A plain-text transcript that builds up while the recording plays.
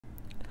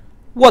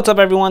What's up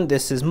everyone,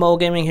 this is Mo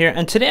Gaming here,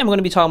 and today I'm going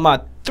to be talking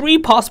about 3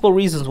 possible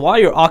reasons why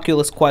your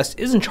Oculus Quest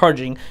isn't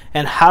charging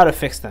and how to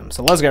fix them.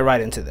 So let's get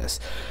right into this.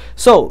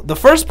 So the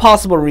first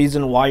possible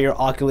reason why your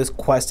Oculus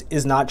Quest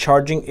is not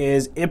charging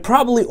is it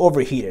probably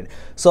overheated.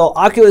 So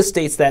Oculus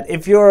states that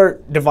if your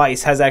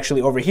device has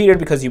actually overheated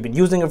because you've been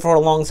using it for a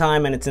long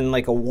time and it's in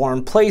like a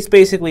warm place,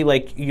 basically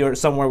like you're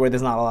somewhere where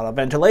there's not a lot of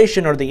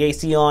ventilation or the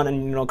AC on,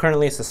 and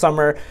currently it's the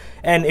summer,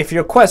 and if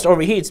your Quest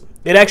overheats,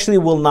 it actually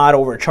will not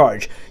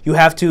overcharge. You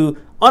have to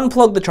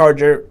unplug the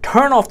charger,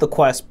 turn off the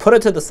Quest, put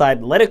it to the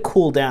side, let it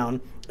cool down,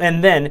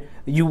 and then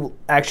you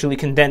actually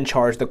can then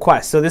charge the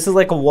Quest. So this is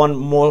like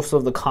most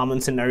of the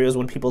common scenarios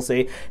when people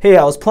say, hey,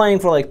 I was playing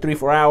for like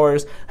 3-4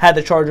 hours, had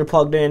the charger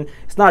plugged in,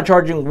 it's not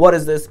charging, what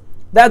is this?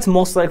 That's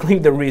most likely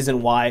the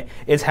reason why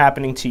it's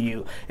happening to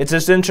you. It's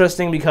just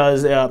interesting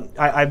because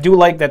I do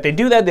like that they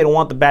do that. They don't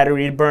want the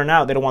battery to burn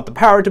out, they don't want the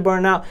power to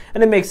burn out,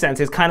 and it makes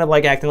sense. It's kind of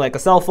like acting like a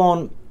cell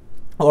phone,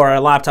 or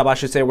a laptop I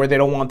should say, where they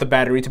don't want the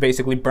battery to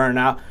basically burn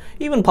out,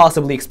 even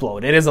possibly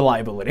explode. It is a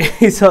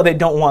liability, so they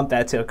don't want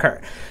that to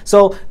occur.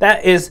 So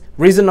that is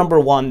reason number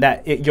 1,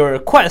 that your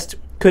Quest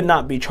could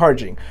not be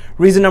charging.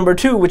 Reason number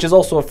 2, which is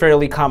also a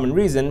fairly common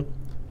reason,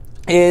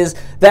 is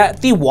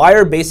that the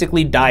wire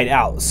basically died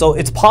out. So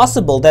it's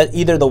possible that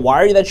either the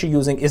wire that you're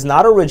using is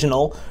not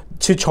original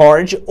to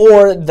charge,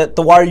 or that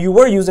the wire you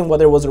were using,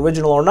 whether it was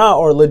original or not,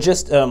 or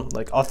legit,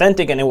 like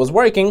authentic and it was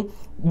working,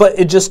 but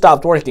it just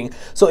stopped working.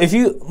 So if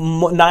you,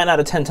 9 out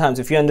of 10 times,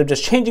 if you end up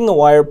just changing the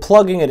wire,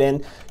 plugging it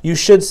in, you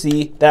should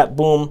see that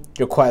boom,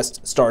 your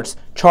Quest starts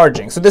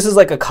charging. So this is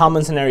like a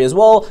common scenario as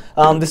well.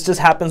 This just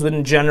happens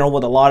in general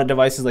with a lot of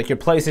devices, like your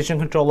PlayStation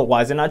controller.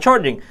 Why is it not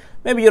charging?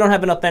 Maybe you don't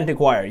have an authentic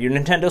wire, your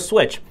Nintendo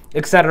Switch,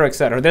 etc.,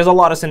 etc. There's a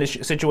lot of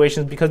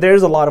situations because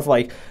there's a lot of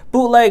like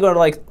bootleg or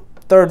like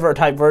third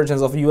type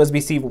versions of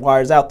USB-C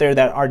wires out there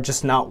that are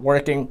just not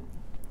working.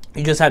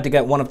 You just have to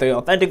get one of the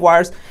authentic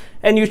wires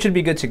and you should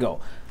be good to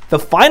go. The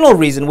final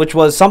reason, which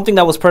was something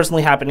that was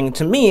personally happening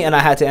to me and I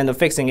had to end up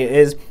fixing it,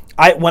 is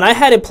when I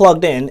had it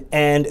plugged in,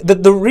 and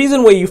the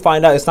reason where you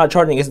find out it's not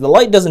charging is the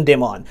light doesn't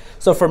dim on.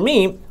 So for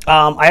me,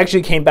 I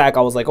actually came back,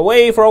 I was like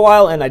away for a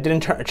while and I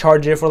didn't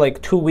charge it for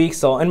like 2 weeks.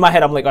 So in my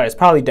head, I'm like, all right, it's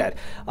probably dead.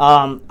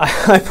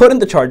 I put in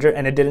the charger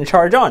and it didn't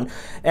charge on.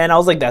 And I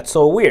was like, that's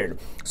so weird.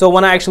 So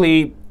when I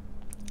actually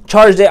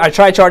charged it, I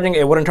tried charging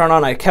it, it wouldn't turn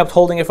on. I kept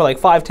holding it for like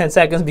 5-10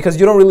 seconds because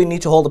you don't really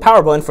need to hold the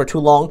power button for too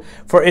long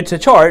for it to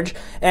charge.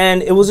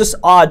 And it was just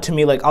odd to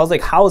me. Like I was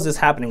like, how is this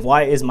happening?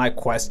 Why is my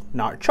Quest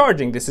not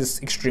charging? This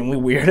is extremely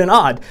weird and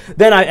odd.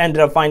 Then I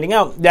ended up finding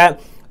out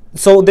that,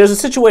 so there's a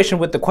situation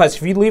with the Quest,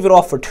 if you leave it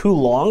off for too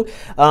long,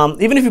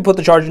 even if you put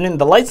the charger in,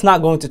 the light's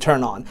not going to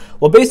turn on.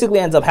 What basically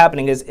ends up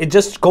happening is it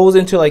just goes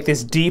into like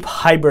this deep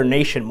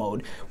hibernation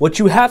mode. What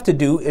you have to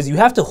do is you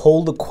have to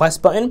hold the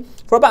Quest button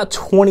for about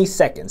 20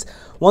 seconds.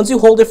 Once you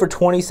hold it for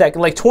 20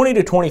 seconds, like 20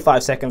 to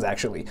 25 seconds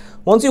actually,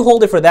 once you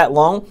hold it for that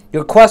long,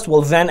 your Quest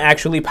will then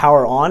actually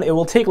power on. It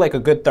will take like a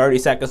good 30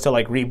 seconds to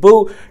like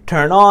reboot,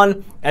 turn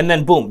on, and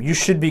then boom, you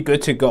should be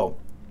good to go.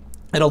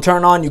 It'll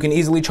turn on, you can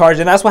easily charge,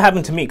 and that's what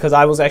happened to me because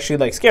I was actually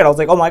like scared. I was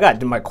like, oh my god,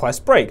 did my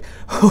Quest break?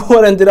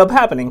 What ended up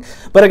happening?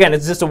 But again,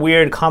 it's just a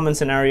weird common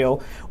scenario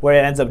where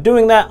it ends up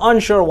doing that.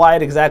 Unsure why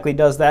it exactly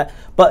does that,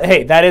 but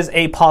hey, that is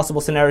a possible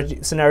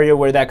scenario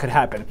where that could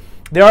happen.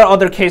 There are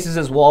other cases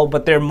as well,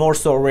 but they're more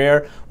so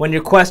rare. When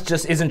your Quest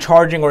just isn't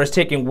charging or is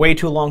taking way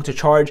too long to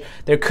charge,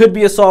 there could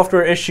be a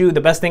software issue.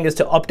 The best thing is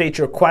to update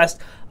your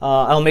Quest.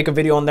 I'll make a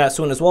video on that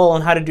soon as well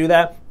on how to do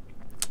that.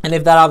 And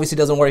if that obviously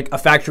doesn't work, a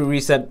factory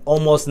reset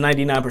almost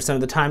 99%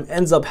 of the time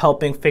ends up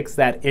helping fix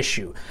that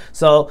issue.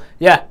 So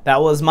yeah,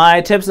 that was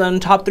my tips on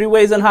top 3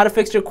 ways on how to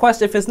fix your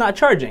Quest if it's not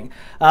charging.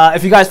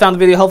 If you guys found the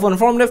video helpful and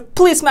informative,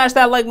 please smash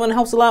that like button, it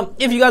helps a lot.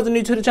 If you guys are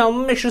new to the channel,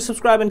 make sure to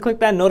subscribe and click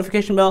that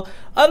notification bell.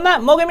 Other than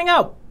that, Mo Gaming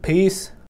out. Peace.